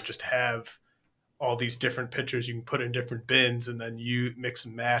design to just have all these different pitchers you can put in different bins, and then you mix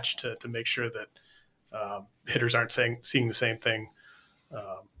and match to make sure that hitters aren't seeing the same thing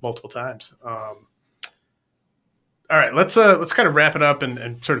multiple times. All right, let's kind of wrap it up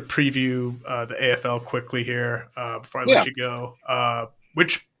and sort of preview the AFL quickly here before I let you go. Are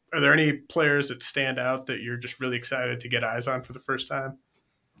there any players that stand out that you're just really excited to get eyes on for the first time?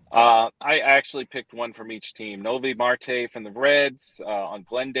 I actually picked one from each team. Novi Marte from the Reds on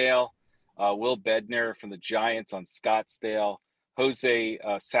Glendale, Will Bednar from the Giants on Scottsdale, Jose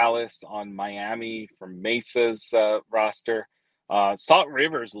Salas on Miami from Mesa's roster. Salt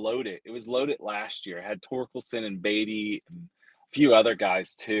River's loaded. It was loaded last year. It had Torkelson and Beatty and a few other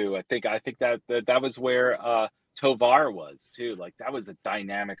guys too. I think that was where Tovar was too. Like, that was a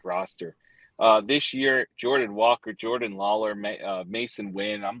dynamic roster. This year, Jordan Walker, Jordan Lawler, Mason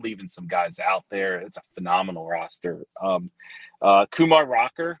Wynn. I'm leaving some guys out there. It's a phenomenal roster. Kumar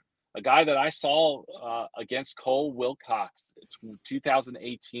Rocker, a guy that I saw against Cole Wilcox,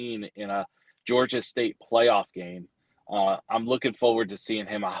 2018 in a Georgia State playoff game. I'm looking forward to seeing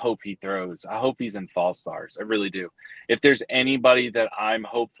him. I hope he throws. I hope he's in Fall Stars. I really do. If there's anybody that I'm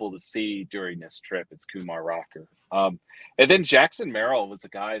hopeful to see during this trip, it's Kumar Rocker. And then Jackson Merrill was a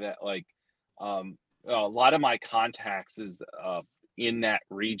guy that, like, a lot of my contacts is in that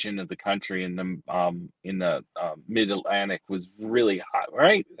region of the country, in the Mid-Atlantic, was really hot,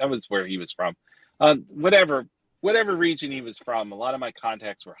 right? That was where he was from. Whatever region he was from, a lot of my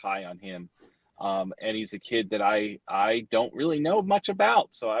contacts were high on him. And he's a kid that I don't really know much about,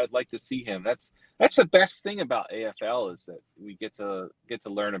 so I'd like to see him. That's the best thing about AFL, is that we get to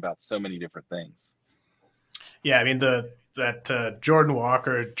learn about so many different things. Yeah, I mean that Jordan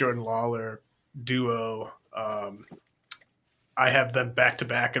Walker, Jordan Lawler duo, I have them back to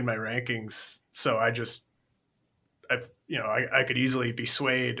back in my rankings, so I could easily be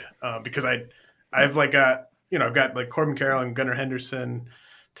swayed because I've got like Corbin Carroll and Gunnar Henderson,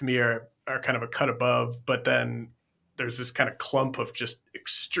 to me are kind of a cut above, but then there's this kind of clump of just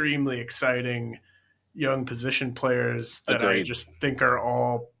extremely exciting young position players that Agreed. I just think are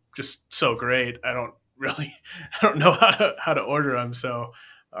all just so great. I don't know how to order them. So,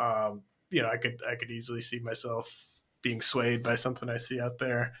 I could easily see myself being swayed by something I see out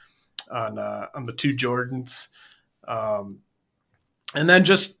there on the 2 Jordans. And then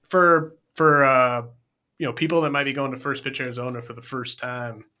just for people that might be going to First Pitch Arizona for the first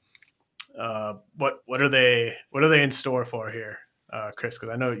time, what are they in store for here, Chris?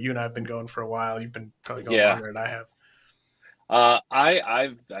 Because I know you and I have been going for a while. You've been probably going longer than I have.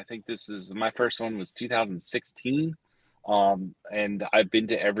 I think this is my first one was 2016, and I've been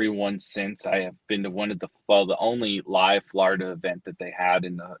to every one since. I have been to one of the only live Florida event that they had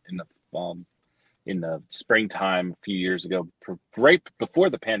in the springtime a few years ago, right before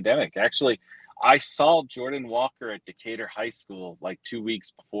the pandemic. Actually, I saw Jordan Walker at Decatur High School like 2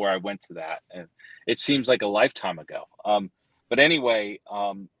 weeks before I went to that, and it seems like a lifetime ago. But anyway,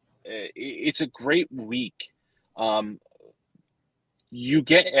 it's a great week. You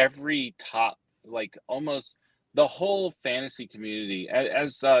get every top, like almost the whole fantasy community.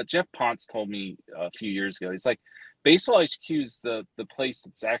 As Jeff Ponce told me a few years ago, he's like, Baseball HQ is the place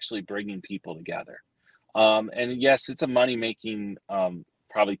that's actually bringing people together. And yes, it's a money-making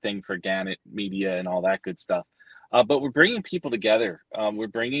probably thing for Gannett Media and all that good stuff. But we're bringing people together. We're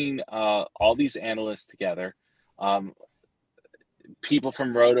bringing all these analysts together. People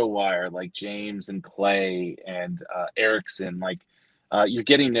from RotoWire like James and Clay and Erickson, like you're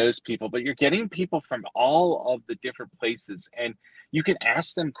getting those people, but you're getting people from all of the different places, and you can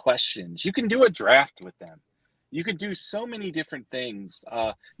ask them questions. You can do a draft with them. You can do so many different things.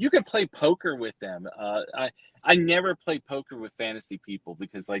 You can play poker with them. I never play poker with fantasy people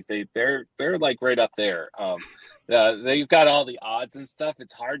because like they're like right up there. They've got all the odds and stuff.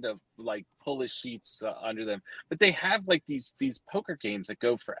 It's hard to like pull the sheets under them. But they have like these poker games that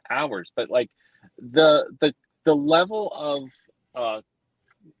go for hours. But like the level of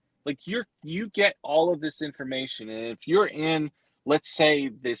like you get all of this information, and if you're in, let's say,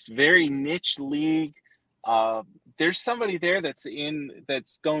 this very niche league, there's somebody there that's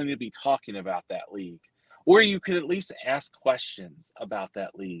going to be talking about that league. or you could at least ask questions about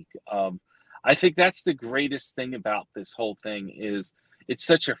that league. I think that's the greatest thing about this whole thing is it's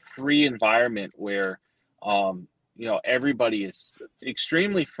such a free environment where, everybody is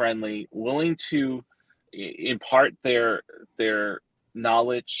extremely friendly, willing to impart their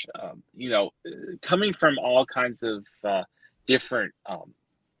knowledge, coming from all kinds of different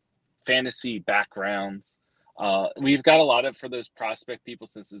fantasy backgrounds. We've got a lot of, for those prospect people,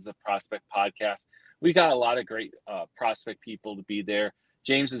 since this is a prospect podcast, we got a lot of great prospect people to be there.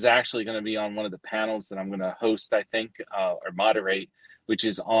 James is actually going to be on one of the panels that I'm going to host, I think, or moderate, which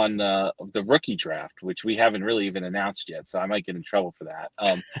is on the rookie draft, which we haven't really even announced yet. So I might get in trouble for that.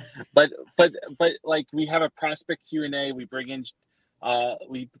 But like we have a prospect Q&A. We bring in,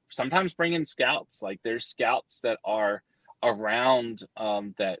 we sometimes bring in scouts. Like there's scouts that are around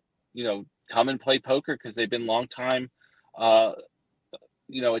that, come and play poker because they've been long time, attendees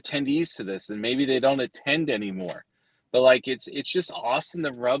to this, and maybe they don't attend anymore. But like it's just awesome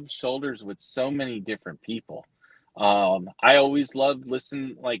to rub shoulders with so many different people. I always love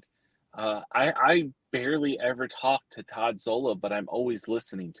listening. Like I barely ever talk to Todd Zola, but I'm always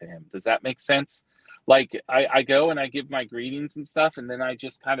listening to him. Does that make sense? Like I go and I give my greetings and stuff, and then I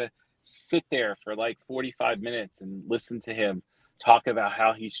just kind of sit there for like 45 minutes and listen to him talk about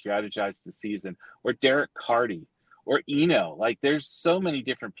how he strategized the season, or Derek Carty, or Eno. Like there's so many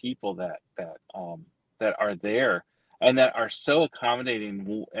different people that are there and that are so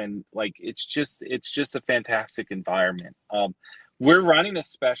accommodating, and like it's just a fantastic environment. We're running a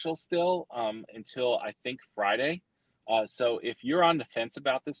special still until I think Friday. So if you're on the fence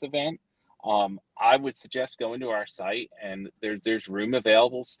about this event, I would suggest going to our site, and there's room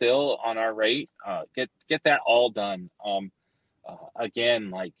available still on our rate. Get that all done. Again,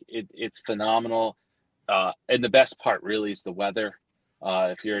 like it's phenomenal. And the best part really is the weather.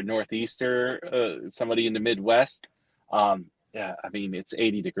 If you're a Northeaster, somebody in the Midwest, it's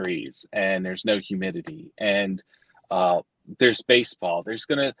 80 degrees and there's no humidity, and there's baseball. There's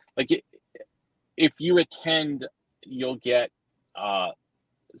gonna, if you attend, you'll get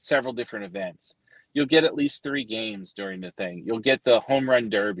several different events. You'll get at least 3 games during the thing. You'll get the home run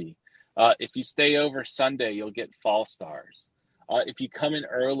derby. If you stay over Sunday, you'll get Fall Stars. If you come in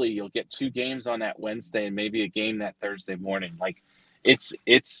early, you'll get 2 games on that Wednesday and maybe a game that Thursday morning. Like it's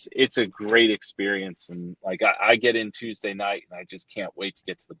a great experience. And like, I get in Tuesday night and I just can't wait to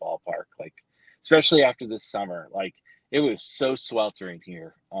get to the ballpark. Like, especially after this summer, like it was so sweltering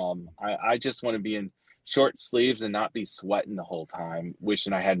here. I just want to be in short sleeves and not be sweating the whole time,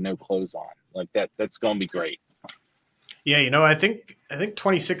 wishing I had no clothes on. Like that's going to be great. Yeah. I think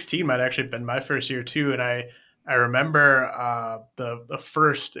 2016 might actually have been my first year too. And I remember the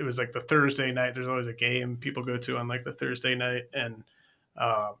first, it was like the Thursday night. There's always a game people go to on like the Thursday night. And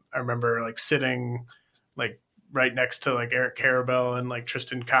I remember like sitting like right next to like Eric Karabell and like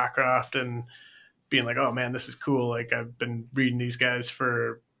Tristan Cockcroft and being like, oh man, this is cool. Like I've been reading these guys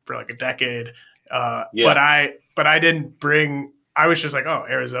for like a decade. But I didn't bring, I was just like, oh,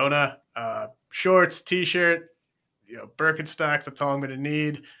 Arizona, shorts, t-shirt, Birkenstocks, that's all I'm going to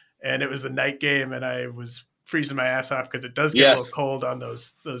need. And it was a night game and I was freezing my ass off because it does get a little cold on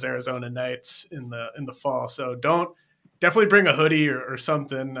those Arizona nights in the fall. So definitely bring a hoodie or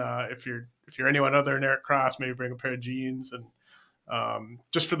something. If you're anyone other than Eric Cross, maybe bring a pair of jeans and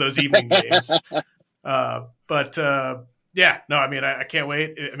just for those evening games. I can't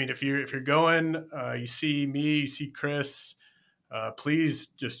wait. I mean, if you're going, you see me, you see Chris, please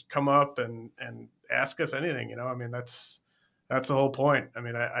just come up and ask us anything. I mean, that's the whole point. I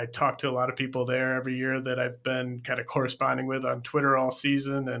mean, I talk to a lot of people there every year that I've been kind of corresponding with on Twitter all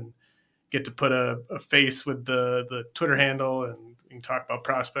season, and get to put a face with the Twitter handle, and we can talk about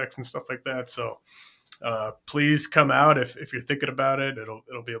prospects and stuff like that. So please come out if you're thinking about it.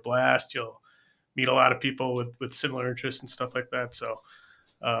 It'll be a blast. You'll meet a lot of people with similar interests and stuff like that. So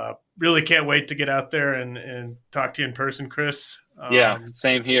really can't wait to get out there and talk to you in person, Chris.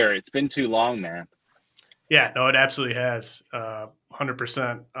 Same here. It's been too long, man. Yeah, no, it absolutely has.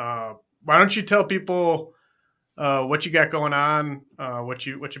 100%. Why don't you tell people what you got going on, what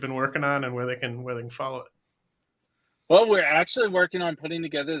you've been working on, and where they can follow it? Well, we're actually working on putting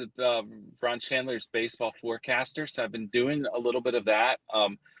together the Ron Chandler's baseball forecaster. So I've been doing a little bit of that,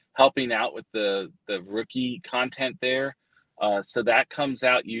 helping out with the rookie content there. So that comes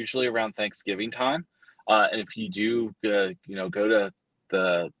out usually around Thanksgiving time. And if you do, go to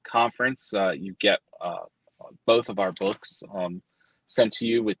the conference, you get both of our books sent to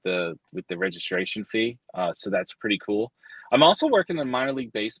you with the registration fee. So that's pretty cool. I'm also working on minor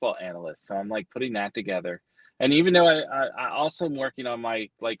league baseball analyst. So I'm like putting that together. And even though I also am working on I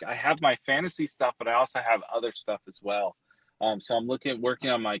have my fantasy stuff, but I also have other stuff as well. So I'm working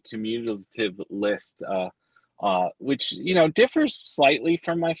on my cumulative list, which, differs slightly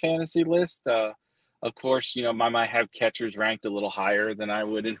from my fantasy list. Of course, I might have catchers ranked a little higher than I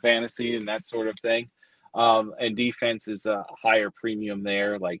would in fantasy and that sort of thing. And defense is a higher premium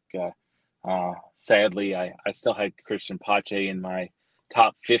there. Sadly, I still had Christian Pache in my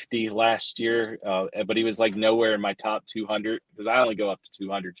top 50 last year, but he was nowhere in my top 200 because I only go up to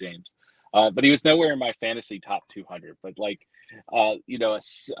 200, James. But he was nowhere in my fantasy top 200. But a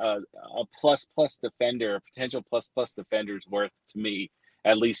plus defender, a potential plus defender is worth to me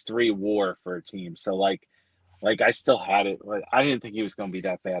at least 3 WAR for a team. So I still had it. I didn't think he was going to be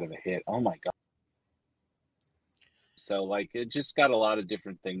that bad of a hit. Oh my God. So it just got a lot of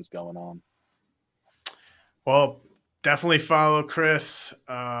different things going on. Well, definitely follow Chris.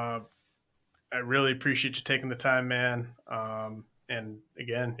 I really appreciate you taking the time, man. And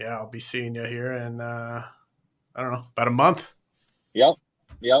again, I'll be seeing you here in, I don't know, about a month. Yep,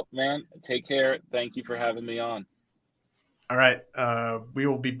 man. Take care. Thank you for having me on. All right. We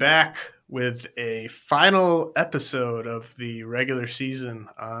will be back with a final episode of the regular season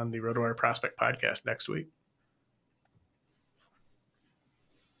on the RotoWire Prospect Podcast next week.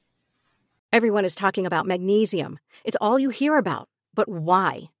 Everyone is talking about magnesium. It's all you hear about. But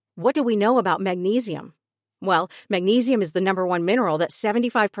why? What do we know about magnesium? Well, magnesium is the number one mineral that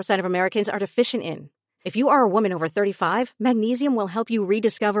 75% of Americans are deficient in. If you are a woman over 35, magnesium will help you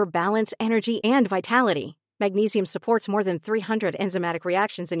rediscover balance, energy, and vitality. Magnesium supports more than 300 enzymatic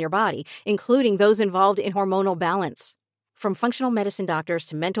reactions in your body, including those involved in hormonal balance. From functional medicine doctors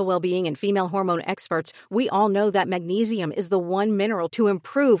to mental well-being and female hormone experts, we all know that magnesium is the one mineral to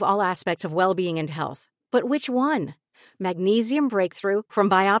improve all aspects of well-being and health. But which one? Magnesium Breakthrough from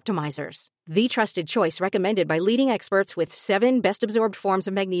Bioptimizers, the trusted choice recommended by leading experts with 7 best-absorbed forms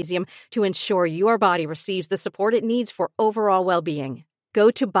of magnesium to ensure your body receives the support it needs for overall well-being. Go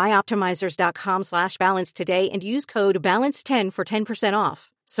to bioptimizers.com/balance today and use code BALANCE10 for 10%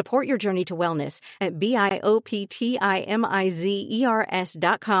 off. Support your journey to wellness at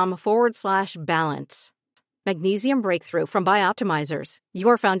bioptimizers.com/balance. Magnesium Breakthrough from Bioptimizers,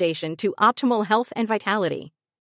 your foundation to optimal health and vitality.